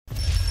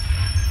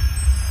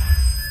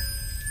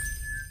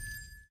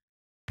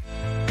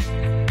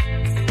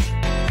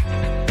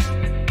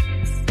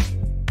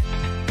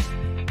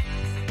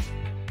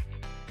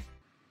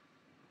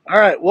All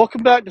right,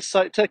 welcome back to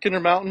SITECH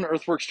Intermountain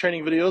Earthworks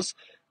training videos.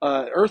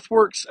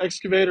 Earthworks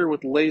excavator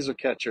with laser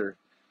catcher.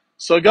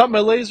 So I got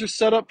my laser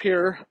set up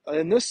here.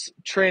 In this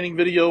training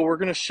video, we're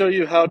going to show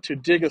you how to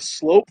dig a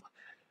slope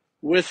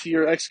with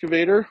your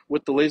excavator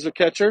with the laser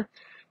catcher.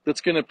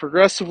 That's going to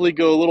progressively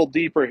go a little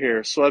deeper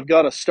here. So I've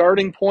got a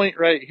starting point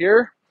right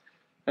here,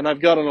 and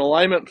I've got an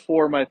alignment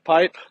for my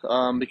pipe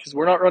because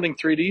we're not running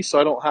 3D, so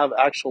I don't have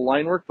actual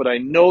line work, but I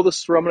know this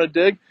is where I'm going to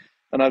dig,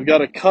 and I've got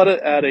to cut it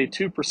at a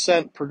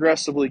 2%,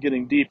 progressively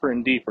getting deeper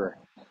and deeper.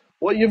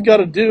 What you've got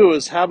to do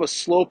is have a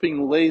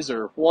sloping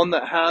laser, one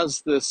that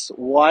has this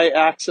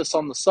Y-axis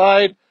on the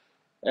side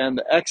and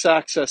the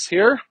X-axis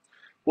here.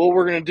 What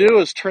we're going to do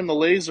is turn the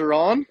laser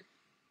on,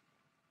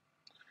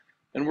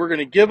 and we're going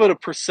to give it a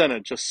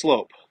percentage, a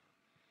slope.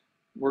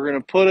 We're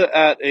going to put it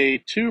at a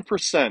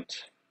 2%.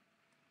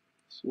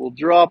 So we'll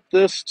drop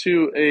this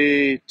to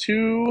a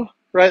 2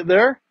 right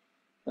there,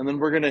 and then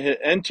we're going to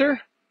hit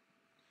enter.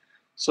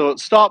 So it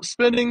stops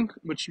spinning,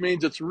 which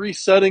means it's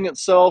resetting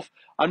itself.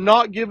 I'm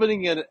not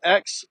giving it an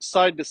X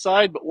side to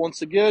side, but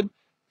once again,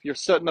 if you're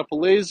setting up a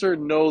laser,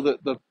 know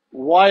that the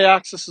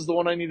Y-axis is the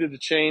one I needed to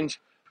change.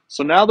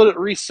 So now that it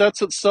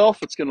resets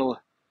itself, it's going to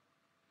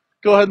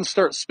go ahead and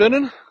start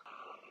spinning.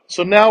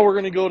 So now we're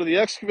going to go to the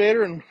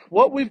excavator, and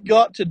what we've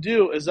got to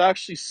do is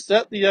actually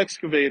set the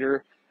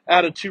excavator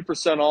at a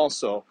 2%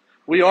 also.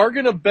 We are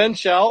going to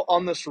bench out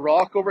on this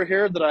rock over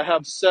here that I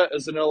have set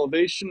as an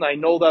elevation. I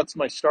know that's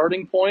my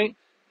starting point,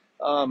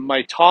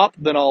 my top,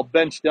 then I'll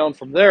bench down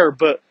from there.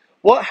 But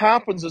what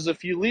happens is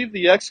if you leave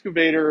the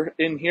excavator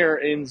in here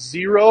in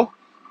 0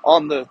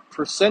 on the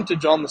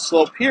percentage on the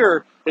slope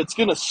here, it's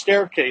going to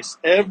staircase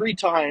every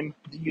time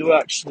you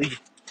actually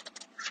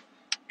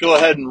go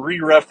ahead and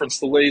re-reference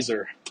the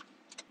laser.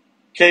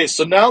 Okay,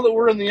 so now that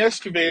we're in the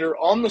excavator,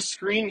 on the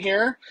screen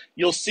here,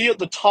 you'll see at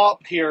the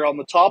top here, on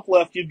the top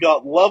left, you've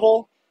got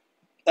level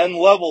and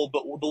level,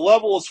 but the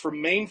level is for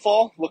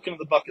mainfall, looking at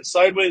the bucket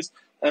sideways,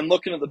 and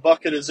looking at the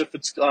bucket as if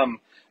it's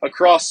a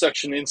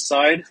cross-section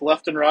inside,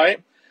 left and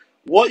right.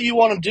 What you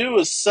want to do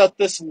is set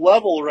this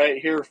level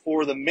right here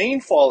for the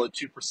mainfall at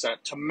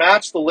 2% to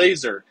match the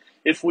laser.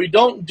 If we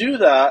don't do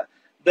that,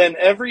 then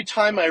every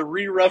time I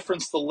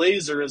re-reference the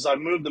laser as I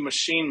move the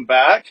machine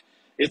back,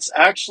 it's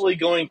actually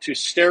going to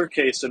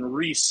staircase and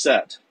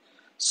reset.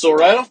 So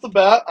right off the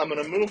bat, I'm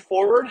going to move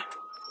forward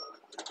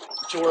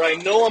to where I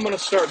know I'm going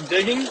to start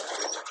digging.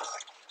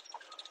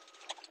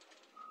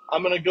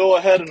 I'm going to go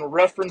ahead and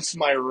reference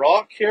my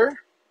rock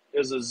here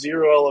as a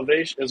 0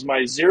 elevation, as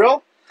my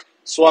 0.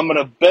 So I'm going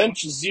to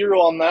bench 0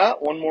 on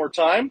that one more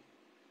time.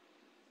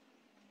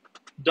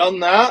 Done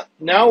that.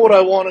 Now what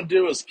I want to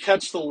do is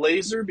catch the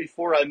laser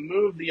before I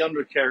move the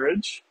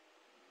undercarriage.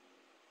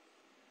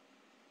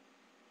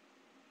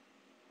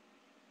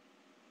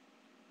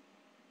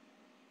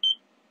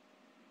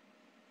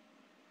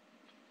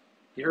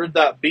 You heard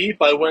that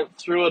beep. I went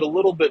through it a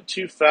little bit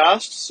too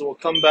fast, so we'll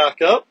come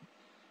back up.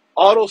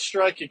 Auto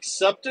strike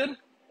accepted.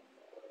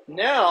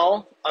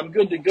 Now I'm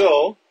good to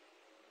go,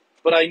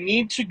 but I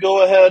need to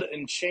go ahead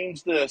and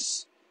change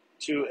this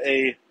to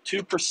a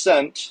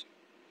 2%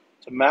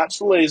 to match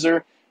the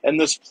laser. And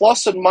this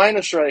plus and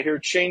minus right here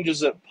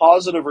changes it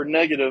positive or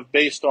negative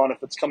based on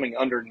if it's coming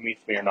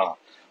underneath me or not.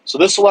 So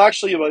this will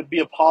actually be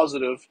a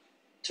positive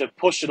to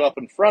push it up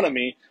in front of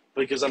me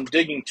because I'm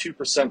digging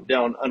 2%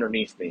 down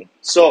underneath me.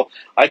 So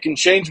I can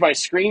change my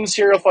screens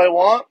here if I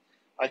want.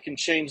 I can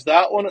change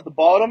that one at the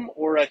bottom,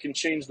 or I can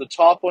change the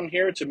top one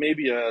here to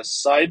maybe a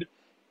side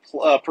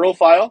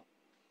profile,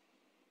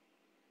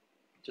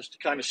 just to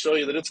kind of show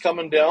you that it's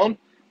coming down.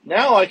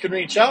 Now I can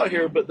reach out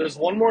here, but there's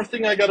one more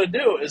thing I got to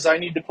do, is I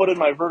need to put in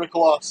my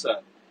vertical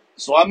offset.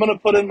 So I'm going to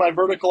put in my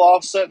vertical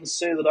offset and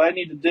say that I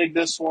need to dig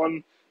this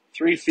one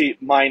 3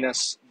 feet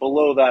minus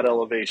below that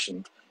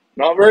elevation.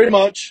 Not very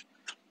much,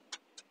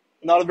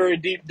 not a very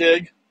deep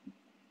dig,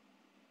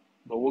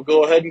 but we'll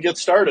go ahead and get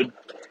started.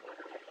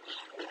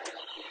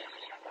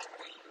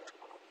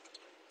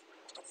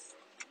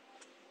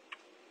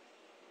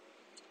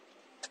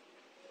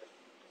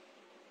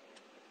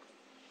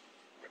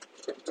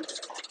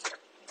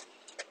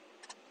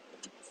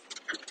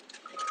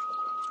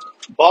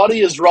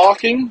 Body is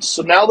rocking,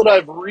 so now that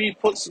I've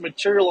put some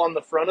material on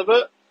the front of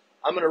it,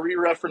 I'm going to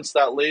re-reference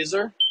that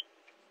laser.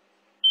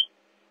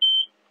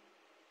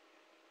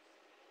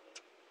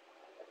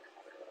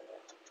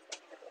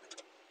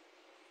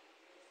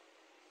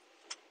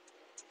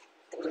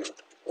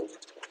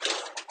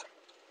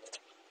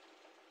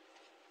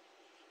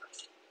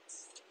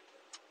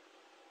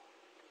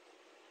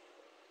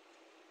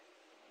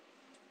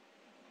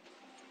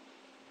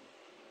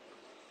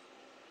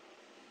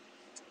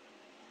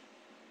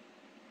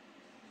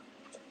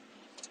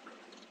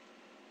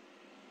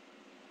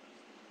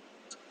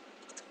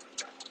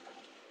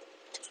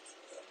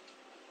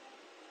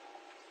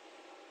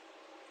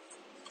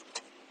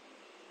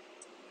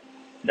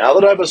 Now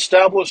that I've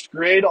established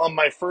grade on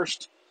my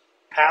first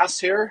pass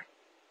here,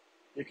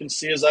 you can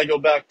see as I go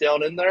back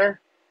down in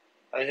there,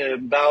 I hit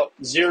about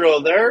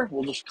 0 there.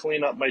 We'll just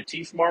clean up my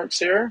teeth marks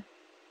here.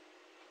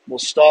 We'll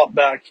stop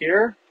back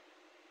here.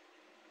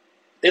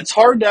 It's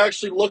hard to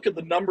actually look at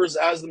the numbers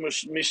as the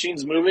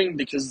machine's moving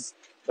because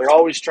they're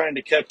always trying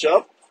to catch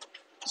up.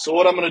 So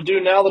what I'm going to do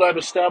now that I've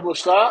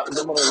established that is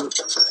I'm going to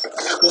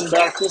spin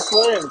back this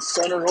way and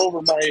center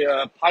over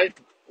my pipe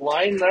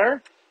line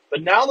there.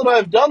 But now that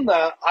I've done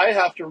that, I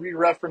have to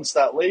re-reference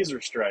that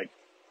laser strike.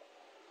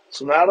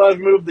 So now that I've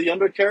moved the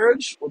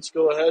undercarriage, let's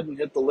go ahead and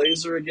hit the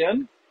laser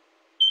again.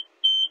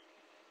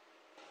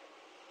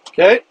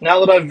 Okay, now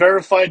that I've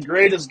verified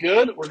grade is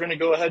good, we're going to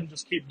go ahead and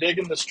just keep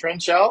digging this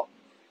trench out.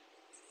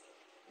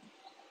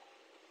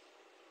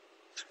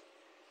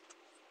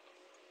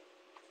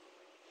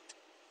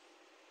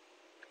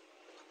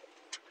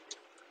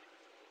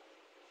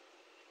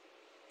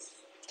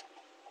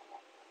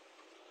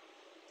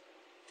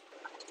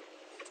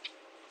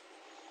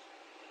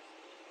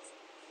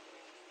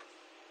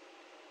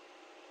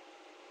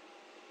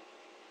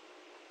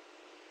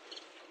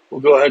 We'll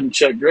go ahead and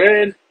check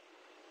grade.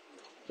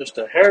 Just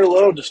a hair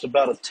low, just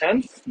about a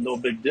tenth, no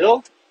big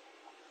deal.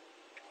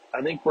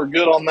 I think we're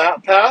good on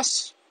that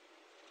pass.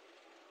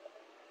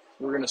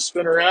 We're going to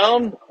spin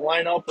around,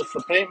 line up with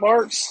the paint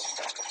marks.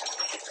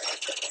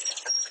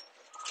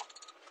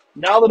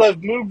 Now that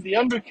I've moved the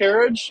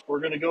undercarriage, we're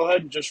going to go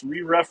ahead and just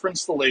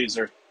re-reference the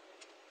laser.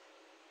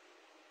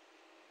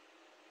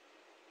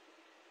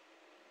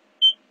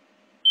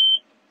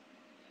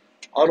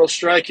 Auto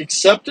strike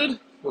accepted.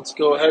 Let's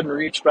go ahead and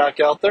reach back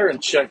out there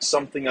and check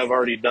something I've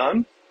already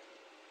done.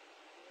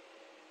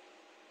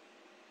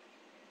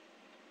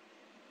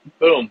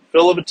 Boom,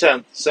 fill of a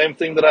tenth, same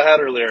thing that I had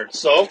earlier.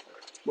 So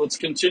let's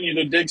continue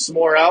to dig some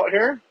more out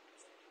here.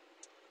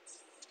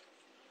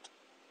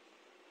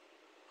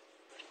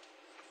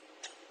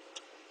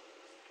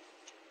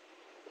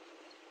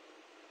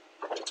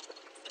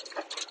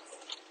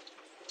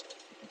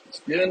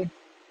 Again,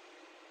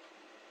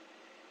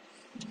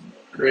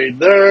 grade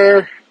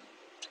there.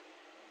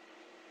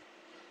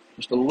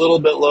 Just a little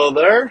bit low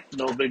there,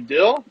 no big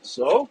deal.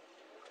 So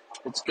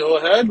let's go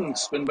ahead and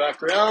spin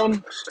back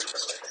around.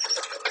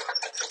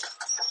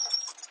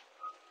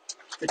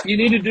 If you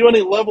need to do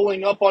any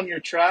leveling up on your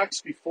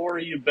tracks before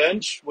you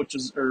bench, or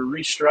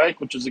restrike,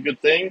 which is a good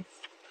thing,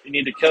 you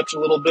need to catch a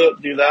little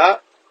bit, do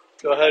that.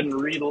 Go ahead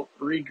and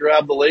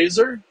re-grab the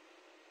laser.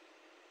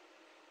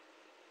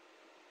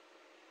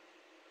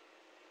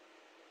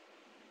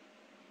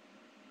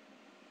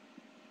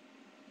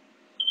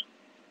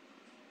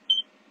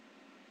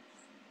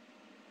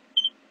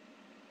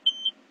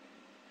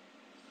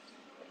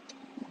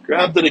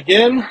 Grabbed it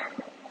again.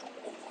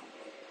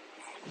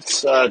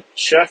 Let's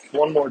check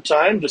one more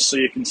time just so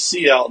you can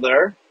see out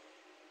there.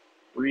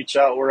 Reach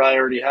out where I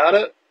already had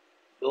it.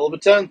 Fill of a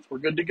tenth. We're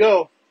good to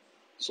go.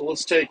 So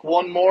let's take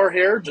one more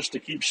here just to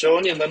keep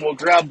showing you, and then we'll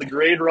grab the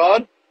grade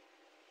rod.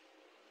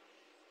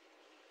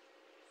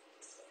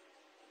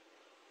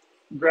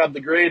 Grab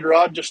the grade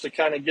rod just to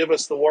kind of give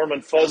us the warm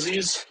and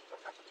fuzzies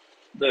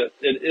that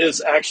it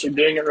is actually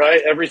doing it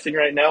right. Everything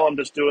right now I'm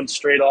just doing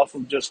straight off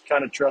of just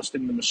kind of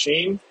trusting the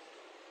machine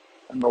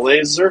and the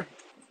laser.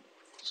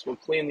 So we'll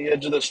clean the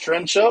edge of this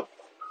trench up.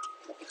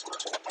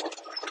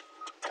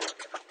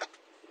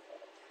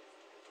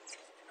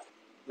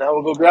 Now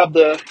we'll go grab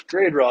the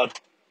grade rod.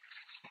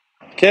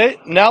 Okay,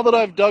 now that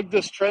I've dug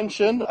this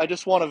trench in, I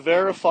just want to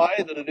verify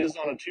that it is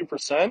on a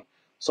 2%.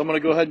 So I'm going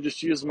to go ahead and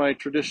just use my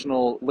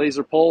traditional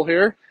laser pole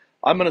here.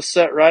 I'm going to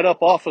set right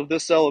up off of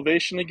this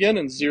elevation again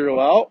and zero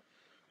out,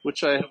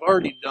 which I have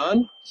already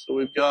done. So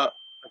we've got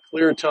a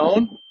clear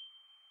tone.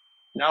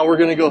 Now we're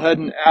going to go ahead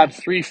and add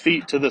 3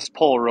 feet to this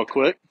pole real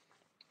quick.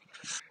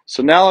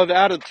 So now I've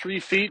added 3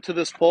 feet to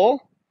this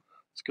pole.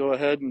 Let's go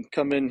ahead and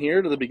come in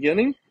here to the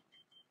beginning.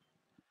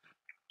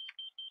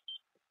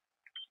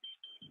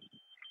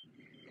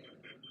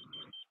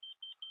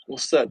 We'll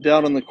set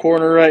down in the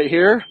corner right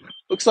here.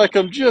 Looks like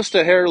I'm just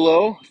a hair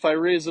low. If I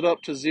raise it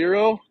up to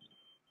 0,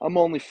 I'm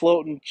only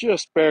floating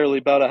just barely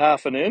about a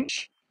 ½ an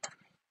inch.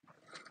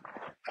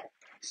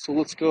 So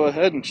let's go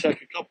ahead and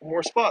check a couple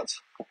more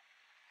spots.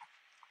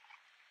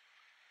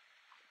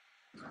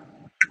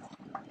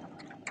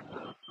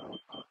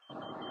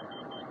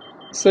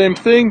 Same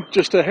thing,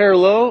 just a hair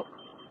low.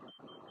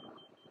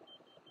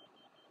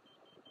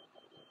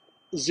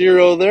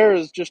 0 there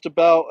is just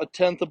about a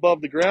tenth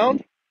above the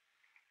ground.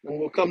 And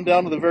we'll come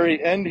down to the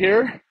very end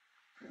here.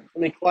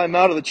 Let me climb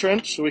out of the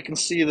trench so we can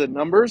see the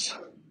numbers.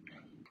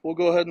 We'll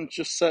go ahead and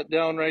just set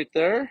down right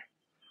there.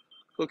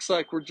 Looks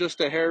like we're just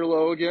a hair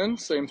low again.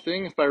 Same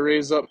thing, if I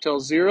raise up till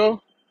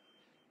 0,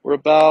 we're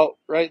about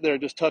right there,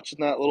 just touching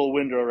that little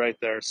window right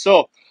there.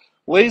 So,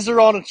 laser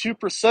on a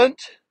 2%,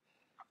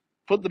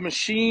 put the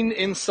machine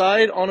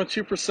inside on a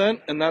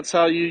 2%, and that's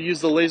how you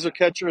use the laser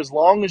catcher as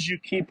long as you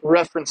keep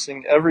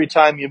referencing every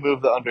time you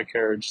move the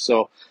undercarriage.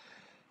 So,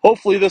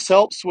 hopefully this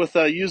helps with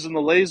using the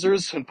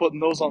lasers and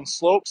putting those on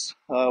slopes.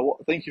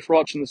 Thank you for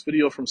watching this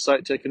video from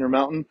SITECH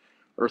Intermountain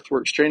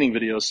Earthworks training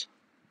videos.